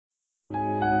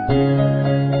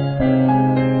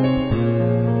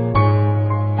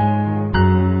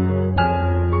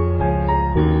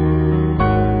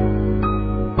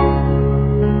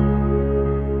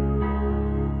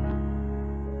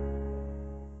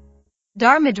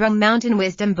Dharma Drum Mountain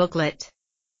Wisdom Booklet.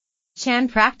 Chan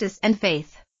Practice and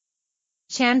Faith.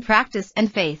 Chan Practice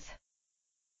and Faith.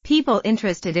 People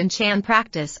interested in Chan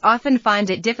practice often find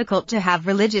it difficult to have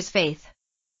religious faith,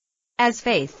 as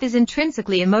faith is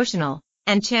intrinsically emotional,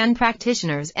 and Chan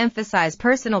practitioners emphasize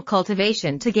personal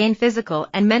cultivation to gain physical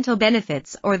and mental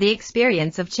benefits or the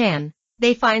experience of Chan.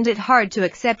 They find it hard to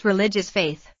accept religious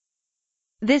faith.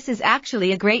 This is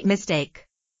actually a great mistake.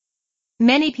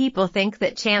 Many people think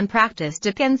that Chan practice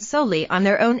depends solely on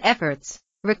their own efforts,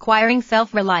 requiring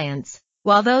self-reliance,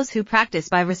 while those who practice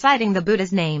by reciting the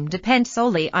Buddha's name depend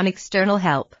solely on external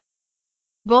help.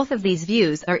 Both of these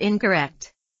views are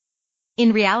incorrect.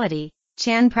 In reality,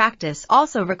 Chan practice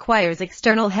also requires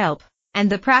external help, and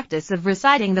the practice of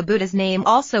reciting the Buddha's name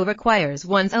also requires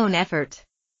one's own effort.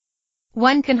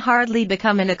 One can hardly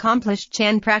become an accomplished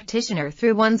Chan practitioner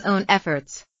through one's own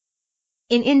efforts.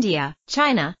 In India,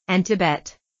 China, and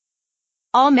Tibet,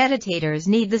 all meditators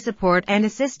need the support and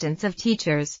assistance of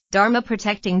teachers,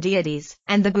 Dharma-protecting deities,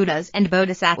 and the Buddhas and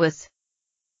Bodhisattvas.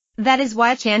 That is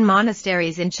why Chan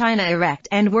monasteries in China erect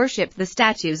and worship the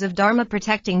statues of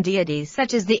Dharma-protecting deities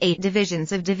such as the 8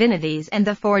 divisions of divinities and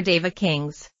the 4 Deva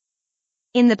kings.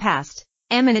 In the past,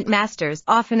 eminent masters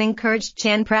often encouraged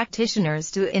Chan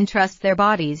practitioners to entrust their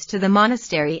bodies to the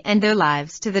monastery and their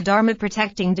lives to the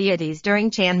Dharma-protecting deities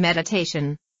during Chan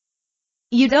meditation.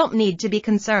 You don't need to be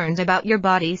concerned about your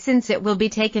body since it will be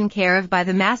taken care of by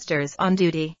the masters on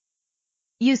duty.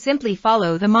 You simply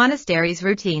follow the monastery's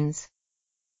routines.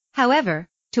 However,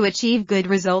 to achieve good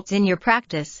results in your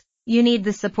practice, you need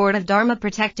the support of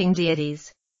Dharma-protecting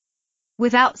deities.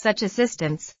 Without such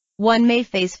assistance, one may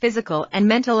face physical and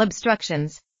mental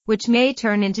obstructions, which may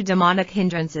turn into demonic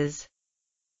hindrances.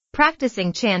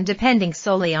 Practicing Chan depending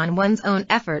solely on one's own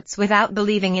efforts without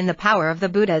believing in the power of the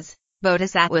Buddhas,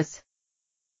 Bodhisattvas,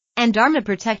 and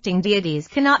Dharma-protecting deities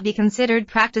cannot be considered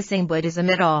practicing Buddhism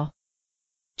at all.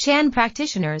 Chan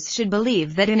practitioners should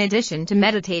believe that in addition to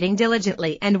meditating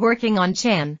diligently and working on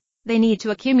Chan, they need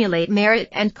to accumulate merit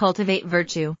and cultivate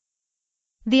virtue.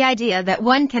 The idea that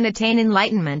one can attain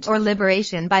enlightenment or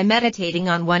liberation by meditating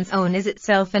on one's own is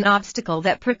itself an obstacle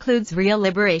that precludes real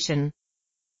liberation.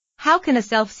 How can a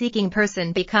self-seeking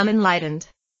person become enlightened?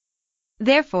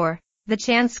 Therefore, the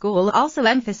Chan school also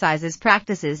emphasizes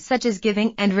practices such as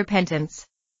giving and repentance.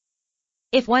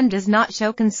 If one does not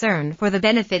show concern for the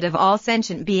benefit of all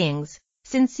sentient beings,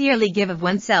 sincerely give of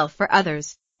oneself for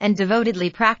others, and devotedly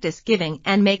practice giving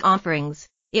and make offerings,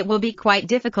 it will be quite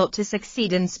difficult to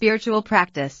succeed in spiritual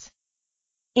practice.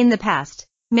 In the past,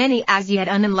 many as yet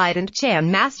unenlightened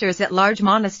Chan masters at large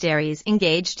monasteries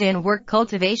engaged in work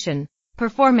cultivation,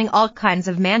 performing all kinds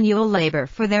of manual labor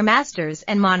for their masters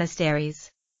and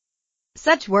monasteries.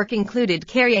 Such work included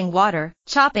carrying water,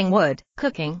 chopping wood,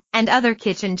 cooking, and other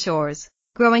kitchen chores,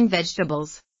 growing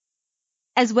vegetables,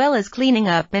 as well as cleaning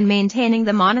up and maintaining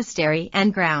the monastery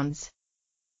and grounds.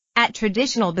 At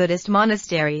traditional Buddhist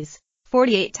monasteries,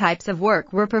 48 types of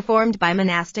work were performed by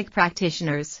monastic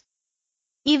practitioners.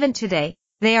 Even today,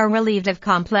 they are relieved of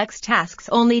complex tasks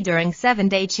only during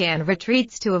 7-day Chan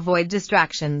retreats to avoid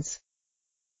distractions.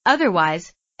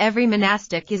 Otherwise, every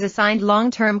monastic is assigned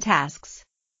long-term tasks.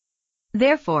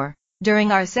 Therefore,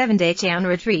 during our 7-day Chan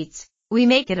retreats, we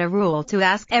make it a rule to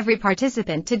ask every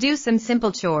participant to do some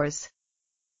simple chores.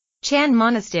 Chan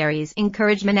monasteries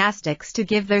encourage monastics to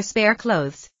give their spare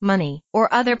clothes, money,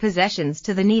 or other possessions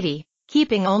to the needy,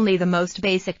 keeping only the most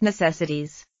basic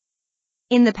necessities.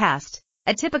 In the past,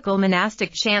 a typical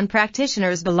monastic Chan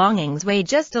practitioner's belongings weighed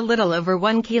just a little over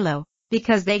 1 kilo,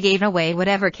 because they gave away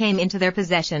whatever came into their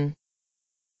possession.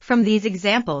 From these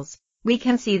examples, we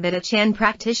can see that a Chan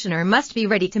practitioner must be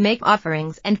ready to make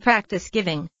offerings and practice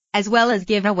giving, as well as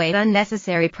give away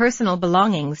unnecessary personal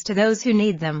belongings to those who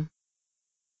need them.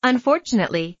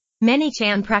 Unfortunately, many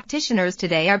Chan practitioners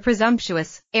today are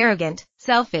presumptuous, arrogant,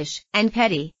 selfish, and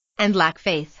petty, and lack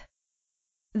faith.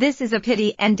 This is a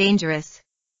pity and dangerous.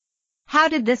 How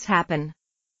did this happen?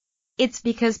 It's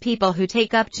because people who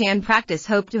take up Chan practice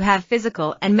hope to have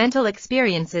physical and mental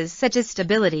experiences such as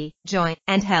stability, joy,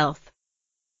 and health.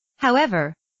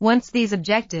 However, once these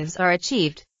objectives are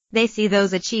achieved, they see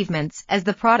those achievements as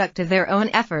the product of their own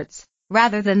efforts,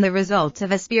 rather than the result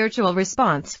of a spiritual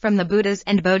response from the Buddhas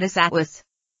and Bodhisattvas,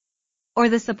 or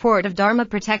the support of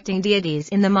Dharma-protecting deities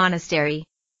in the monastery.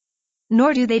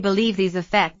 Nor do they believe these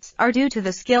effects are due to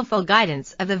the skillful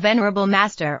guidance of the venerable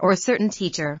master or certain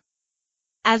teacher.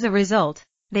 As a result,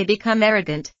 they become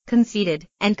arrogant, conceited,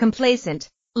 and complacent,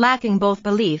 lacking both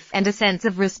belief and a sense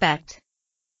of respect.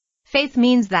 Faith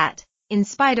means that, in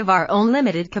spite of our own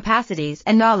limited capacities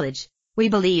and knowledge, we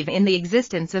believe in the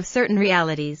existence of certain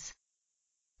realities.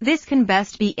 This can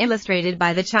best be illustrated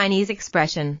by the Chinese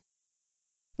expression,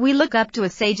 "We look up to a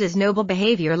sage's noble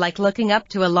behavior like looking up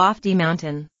to a lofty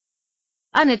mountain."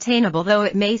 Unattainable though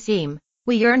it may seem,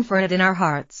 we yearn for it in our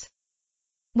hearts.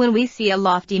 When we see a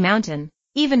lofty mountain,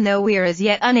 even though we are as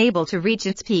yet unable to reach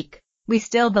its peak, we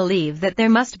still believe that there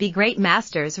must be great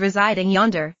masters residing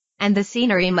yonder, and the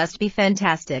scenery must be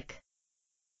fantastic.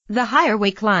 The higher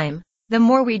we climb, the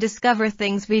more we discover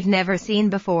things we've never seen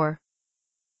before.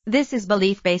 This is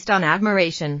belief based on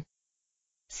admiration.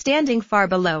 Standing far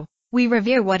below, we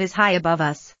revere what is high above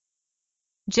us,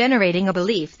 generating a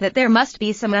belief that there must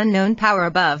be some unknown power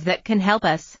above that can help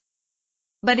us.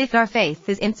 But if our faith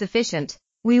is insufficient,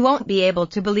 we won't be able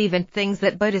to believe in things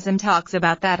that Buddhism talks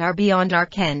about that are beyond our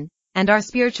ken, and our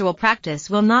spiritual practice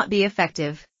will not be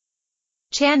effective.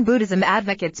 Chan Buddhism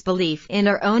advocates belief in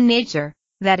our own nature,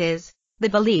 that is, the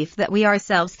belief that we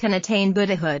ourselves can attain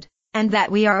Buddhahood, and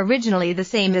that we are originally the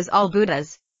same as all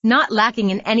Buddhas, not lacking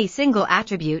in any single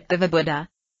attribute of a Buddha.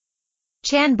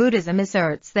 Chan Buddhism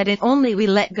asserts that if only we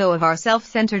let go of our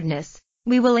self-centeredness,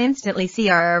 we will instantly see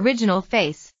our original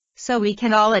face, so we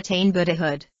can all attain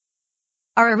Buddhahood.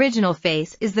 Our original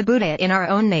face is the Buddha in our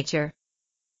own nature.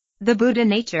 The Buddha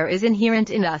nature is inherent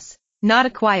in us, not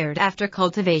acquired after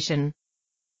cultivation.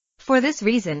 For this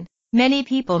reason, many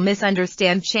people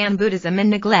misunderstand Chan Buddhism and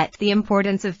neglect the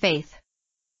importance of faith.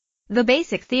 The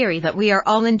basic theory that we are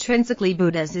all intrinsically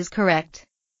Buddhas is correct.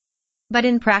 But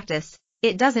in practice,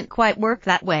 it doesn't quite work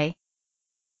that way.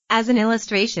 As an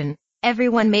illustration,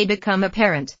 everyone may become a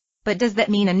parent, but does that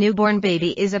mean a newborn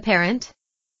baby is a parent?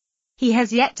 He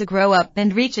has yet to grow up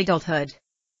and reach adulthood.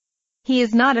 He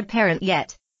is not a parent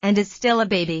yet, and is still a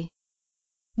baby.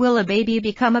 Will a baby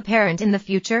become a parent in the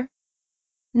future?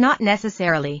 Not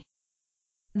necessarily.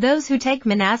 Those who take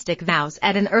monastic vows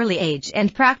at an early age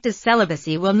and practice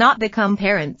celibacy will not become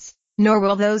parents, nor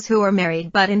will those who are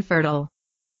married but infertile.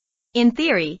 In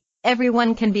theory,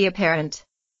 everyone can be a parent.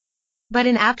 But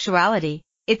in actuality,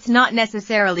 it's not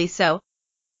necessarily so.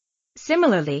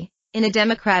 Similarly, in a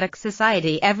democratic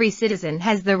society every citizen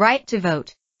has the right to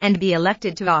vote, and be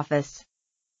elected to office.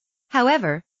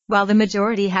 However, while the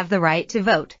majority have the right to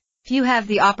vote, few have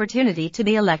the opportunity to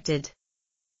be elected.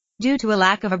 Due to a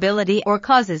lack of ability or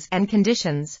causes and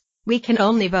conditions, we can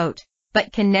only vote,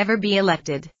 but can never be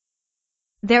elected.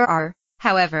 There are,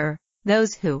 however,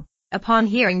 those who, upon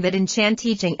hearing that in Chan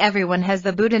teaching everyone has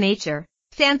the Buddha nature,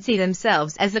 fancy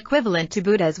themselves as equivalent to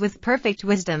Buddhas with perfect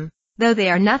wisdom, though they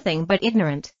are nothing but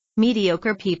ignorant,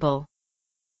 mediocre people.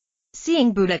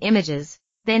 Seeing Buddha images,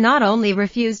 they not only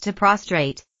refuse to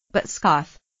prostrate, but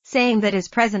scoff, saying that as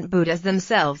present Buddhas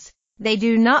themselves, they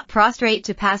do not prostrate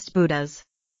to past Buddhas.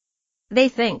 They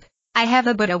think, I have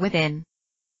a Buddha within.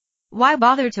 Why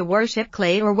bother to worship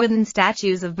clay or wooden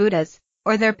statues of Buddhas,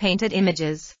 or their painted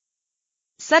images?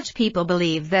 Such people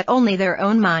believe that only their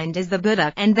own mind is the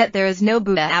Buddha and that there is no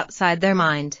Buddha outside their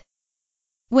mind.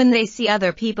 When they see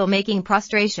other people making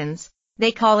prostrations,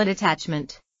 they call it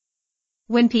attachment.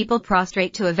 When people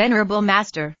prostrate to a venerable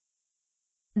master,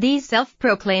 these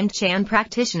self-proclaimed Chan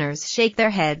practitioners shake their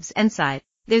heads and sigh,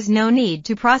 there's no need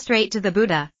to prostrate to the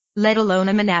Buddha, let alone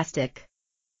a monastic.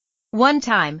 One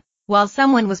time, while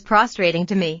someone was prostrating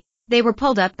to me, they were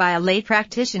pulled up by a lay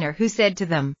practitioner who said to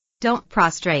them, don't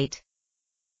prostrate.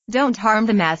 Don't harm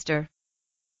the master.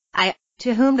 I,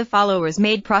 to whom the followers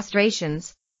made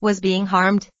prostrations, was being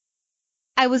harmed.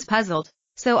 I was puzzled,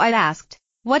 so I asked,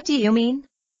 what do you mean?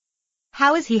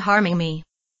 How is he harming me?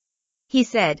 He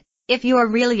said, if you are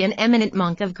really an eminent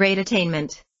monk of great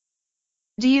attainment,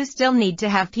 do you still need to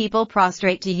have people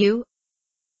prostrate to you?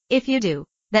 If you do,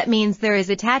 that means there is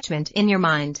attachment in your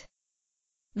mind.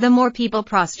 The more people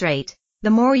prostrate, the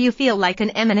more you feel like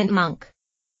an eminent monk.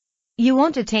 You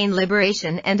won't attain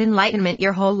liberation and enlightenment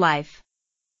your whole life.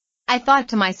 I thought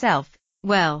to myself,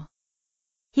 well,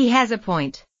 he has a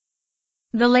point.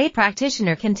 The lay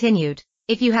practitioner continued,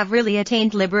 if you have really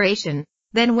attained liberation,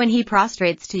 then when he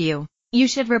prostrates to you, you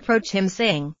should reproach him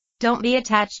saying, don't be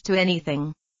attached to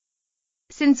anything.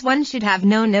 Since one should have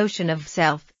no notion of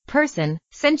self, person,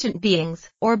 sentient beings,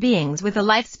 or beings with a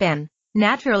lifespan,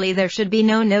 naturally there should be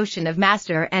no notion of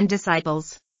master and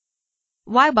disciples.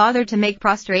 Why bother to make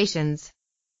prostrations?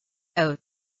 Oh,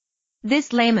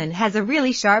 this layman has a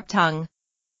really sharp tongue.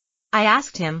 I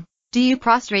asked him, do you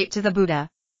prostrate to the Buddha?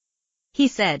 He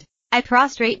said, I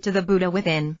prostrate to the Buddha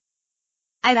within.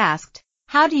 I asked,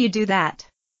 how do you do that?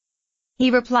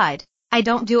 He replied, I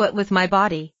don't do it with my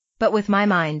body, but with my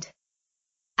mind.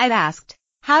 I asked,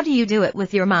 how do you do it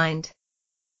with your mind?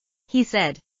 He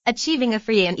said, achieving a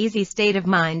free and easy state of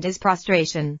mind is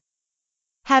prostration.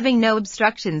 Having no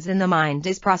obstructions in the mind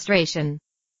is prostration.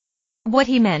 What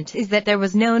he meant is that there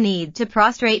was no need to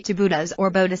prostrate to Buddhas or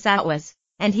Bodhisattvas,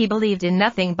 and he believed in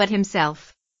nothing but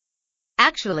himself.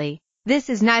 Actually, this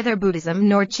is neither Buddhism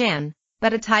nor Chan,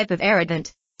 but a type of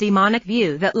arrogant, demonic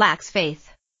view that lacks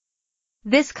faith.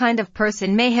 This kind of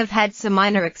person may have had some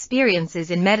minor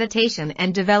experiences in meditation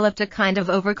and developed a kind of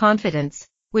overconfidence,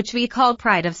 which we call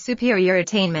pride of superior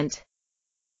attainment.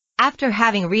 After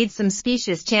having read some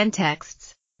specious Chan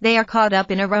texts, they are caught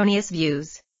up in erroneous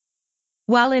views.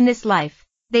 While in this life,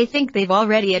 they think they've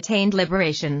already attained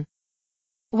liberation.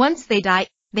 Once they die,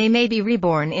 they may be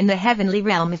reborn in the heavenly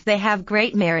realm if they have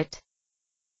great merit.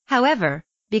 However,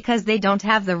 because they don't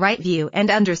have the right view and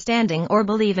understanding or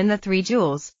believe in the three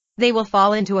jewels, they will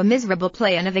fall into a miserable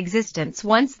plane of existence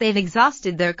once they've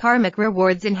exhausted their karmic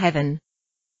rewards in heaven.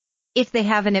 If they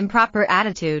have an improper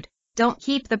attitude, don't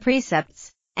keep the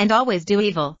precepts, and always do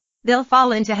evil, they'll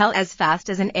fall into hell as fast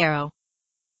as an arrow.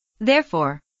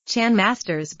 Therefore, Chan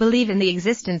masters believe in the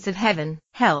existence of heaven,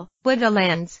 hell, Buddha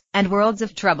lands, and worlds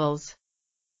of troubles.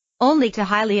 Only to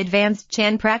highly advanced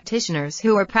Chan practitioners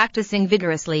who are practicing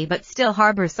vigorously but still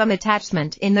harbor some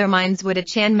attachment in their minds would a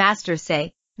Chan master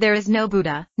say, there is no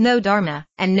Buddha, no Dharma,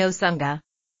 and no Sangha.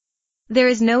 There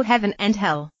is no heaven and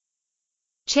hell.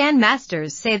 Chan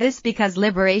masters say this because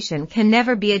liberation can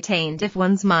never be attained if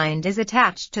one's mind is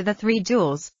attached to the three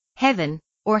jewels, heaven,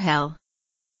 or hell.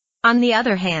 On the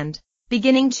other hand,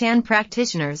 beginning Chan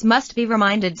practitioners must be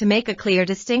reminded to make a clear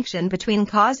distinction between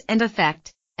cause and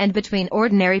effect, and between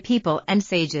ordinary people and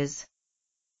sages.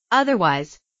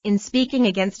 Otherwise, in speaking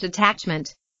against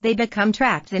attachment, they become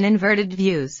trapped in inverted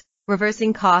views,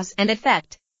 reversing cause and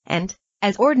effect, and,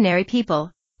 as ordinary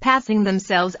people, passing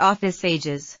themselves off as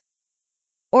sages.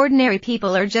 Ordinary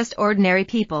people are just ordinary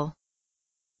people.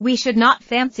 We should not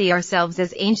fancy ourselves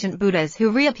as ancient Buddhas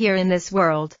who reappear in this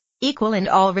world, equal in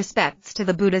all respects to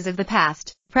the Buddhas of the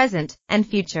past, present, and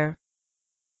future.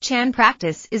 Chan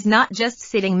practice is not just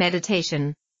sitting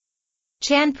meditation.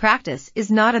 Chan practice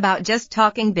is not about just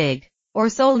talking big, or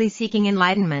solely seeking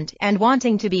enlightenment and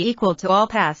wanting to be equal to all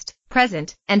past,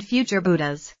 present, and future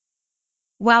Buddhas.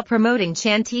 While promoting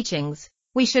Chan teachings,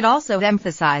 we should also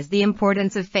emphasize the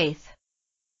importance of faith.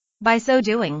 By so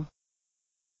doing,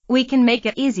 we can make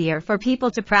it easier for people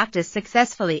to practice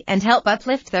successfully and help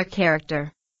uplift their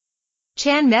character.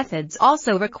 Chan methods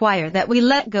also require that we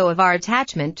let go of our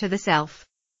attachment to the self.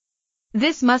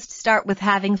 This must start with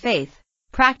having faith,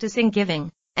 practicing giving,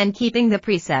 and keeping the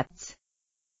precepts.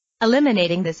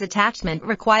 Eliminating this attachment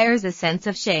requires a sense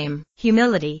of shame,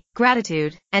 humility,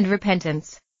 gratitude, and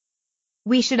repentance.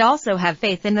 We should also have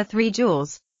faith in the three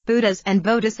jewels, Buddhas and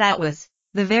Bodhisattvas,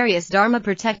 the various Dharma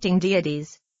protecting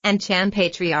deities, and Chan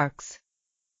patriarchs,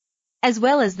 as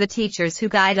well as the teachers who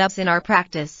guide us in our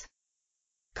practice.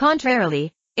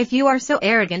 Contrarily, if you are so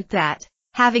arrogant that,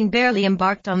 having barely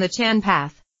embarked on the Chan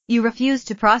path, you refuse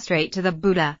to prostrate to the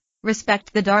Buddha,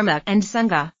 respect the Dharma and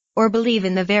Sangha, or believe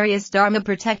in the various Dharma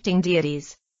protecting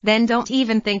deities, then don't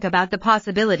even think about the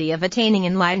possibility of attaining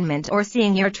enlightenment or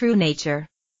seeing your true nature.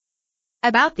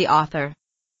 About the author.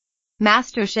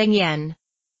 Master Sheng Yen.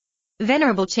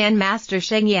 Venerable Chan Master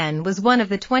Sheng Yen was one of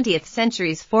the 20th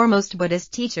century's foremost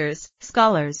Buddhist teachers,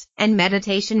 scholars, and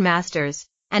meditation masters,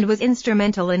 and was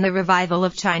instrumental in the revival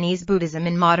of Chinese Buddhism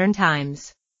in modern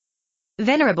times.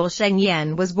 Venerable Sheng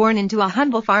Yen was born into a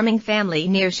humble farming family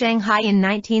near Shanghai in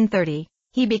 1930.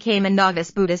 He became a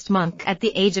novice Buddhist monk at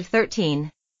the age of 13.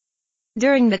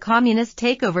 During the communist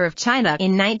takeover of China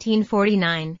in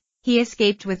 1949, he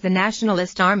escaped with the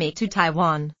Nationalist Army to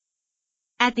Taiwan.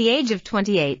 At the age of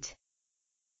 28.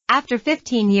 After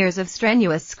 15 years of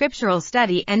strenuous scriptural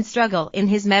study and struggle in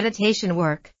his meditation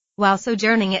work, while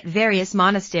sojourning at various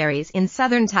monasteries in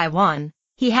southern Taiwan,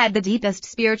 he had the deepest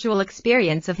spiritual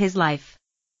experience of his life.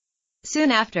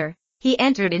 Soon after, he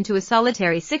entered into a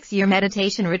solitary 6-year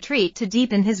meditation retreat to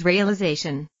deepen his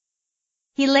realization.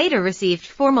 He later received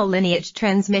formal lineage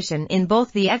transmission in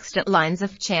both the extant lines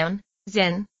of Chan,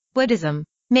 Zen, Buddhism,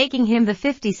 making him the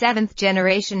 57th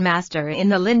generation master in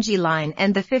the Linji line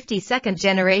and the 52nd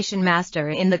generation master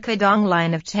in the Kedong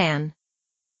line of Chan.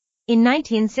 In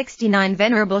 1969,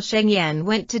 Venerable Sheng Yen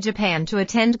went to Japan to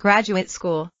attend graduate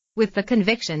school, with the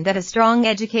conviction that a strong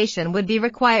education would be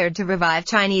required to revive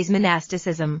Chinese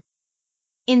monasticism.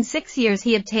 In 6 years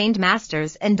he obtained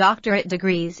master's and doctorate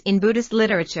degrees in Buddhist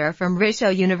literature from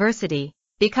Risho University,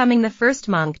 becoming the first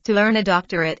monk to earn a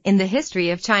doctorate in the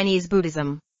history of Chinese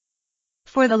Buddhism.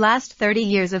 For the last 30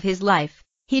 years of his life,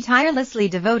 he tirelessly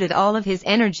devoted all of his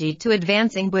energy to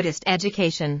advancing Buddhist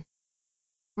education,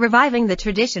 reviving the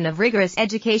tradition of rigorous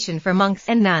education for monks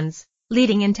and nuns,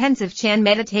 leading intensive Chan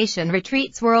meditation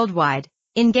retreats worldwide,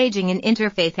 engaging in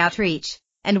interfaith outreach,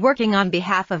 and working on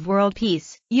behalf of world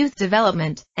peace, youth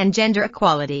development, and gender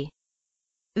equality.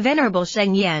 Venerable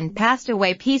Sheng Yen passed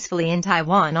away peacefully in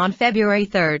Taiwan on February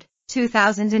 3,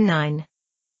 2009.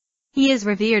 He is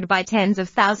revered by tens of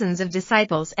thousands of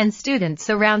disciples and students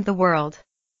around the world.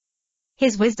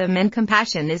 His wisdom and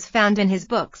compassion is found in his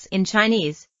books in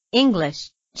Chinese,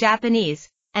 English, Japanese,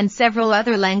 and several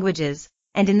other languages,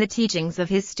 and in the teachings of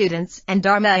his students and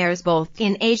Dharmayas both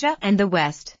in Asia and the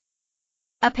West.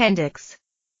 Appendix.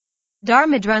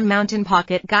 Dharma Drum Mountain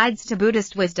Pocket Guides to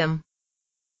Buddhist Wisdom.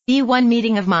 E1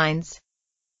 Meeting of Minds.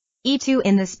 E2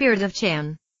 In the Spirit of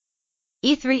Chan.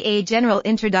 E3 A General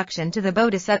Introduction to the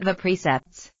Bodhisattva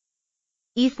Precepts.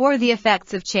 E4 The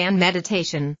Effects of Chan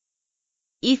Meditation.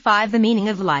 E5 The Meaning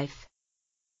of Life.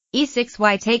 E6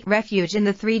 Why Take Refuge in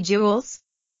the Three Jewels?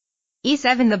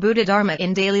 E7 The Buddha Dharma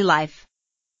in Daily Life.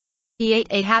 E8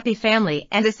 A Happy Family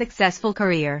and a Successful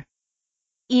Career.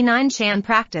 E9 Chan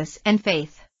Practice and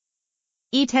Faith.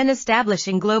 E10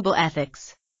 Establishing Global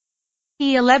Ethics.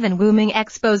 E11 Wuming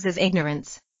Exposes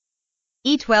Ignorance.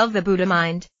 E12 The Buddha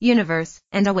Mind, Universe,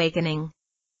 and Awakening.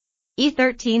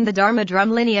 E13 The Dharma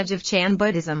Drum Lineage of Chan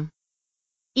Buddhism.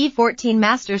 E14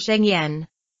 Master Sheng Yen.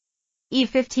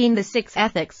 E15 The Six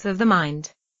Ethics of the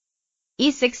Mind.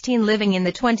 E16 Living in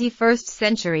the 21st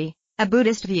Century, a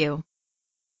Buddhist View.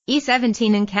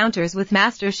 E17 Encounters with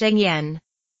Master Sheng Yen.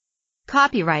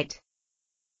 Copyright.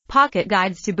 Pocket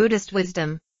Guides to Buddhist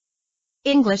Wisdom.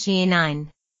 English E9.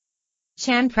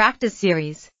 Chan Practice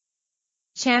Series.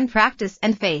 Chan Practice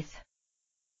and Faith.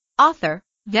 Author,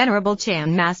 Venerable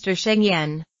Chan Master Sheng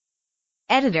Yen.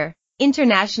 Editor,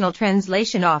 International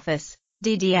Translation Office,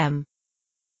 DDM.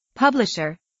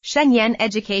 Publisher, Sheng Yen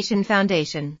Education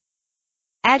Foundation.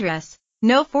 Address,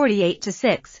 No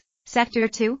 48-6, Sector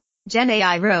 2,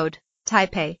 Genai Road,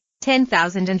 Taipei,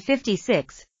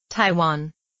 10056,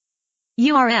 Taiwan.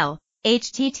 URL,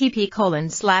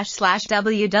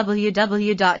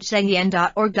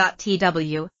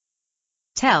 http://www.shengyen.org.tw.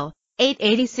 Tel,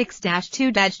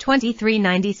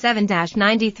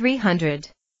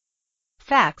 886-2-2397-9300.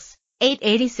 Fax,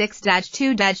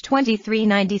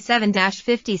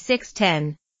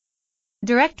 886-2-2397-5610.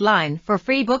 Direct line for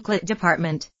Free Booklet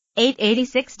Department,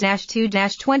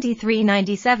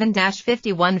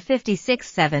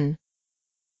 886-2-2397-51567.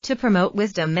 To promote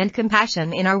wisdom and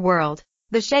compassion in our world,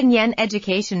 the Sheng Yen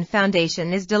Education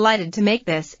Foundation is delighted to make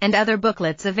this and other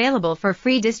booklets available for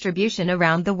free distribution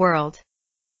around the world.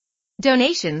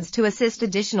 Donations to assist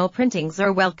additional printings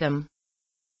are welcome.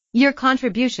 Your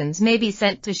contributions may be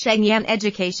sent to Sheng Yen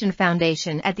Education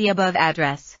Foundation at the above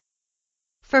address.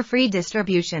 For free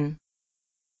distribution.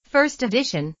 First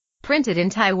edition, printed in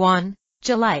Taiwan,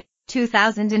 July,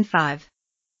 2005.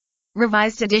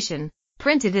 Revised edition,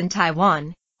 printed in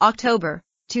Taiwan, October,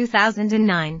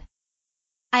 2009.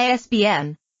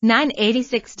 ISBN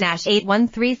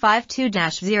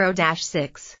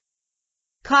 986-81352-0-6.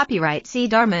 Copyright C.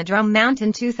 Dharma Drum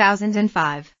Mountain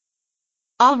 2005.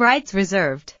 All rights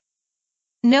reserved.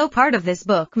 No part of this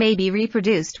book may be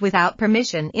reproduced without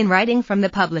permission in writing from the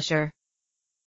publisher.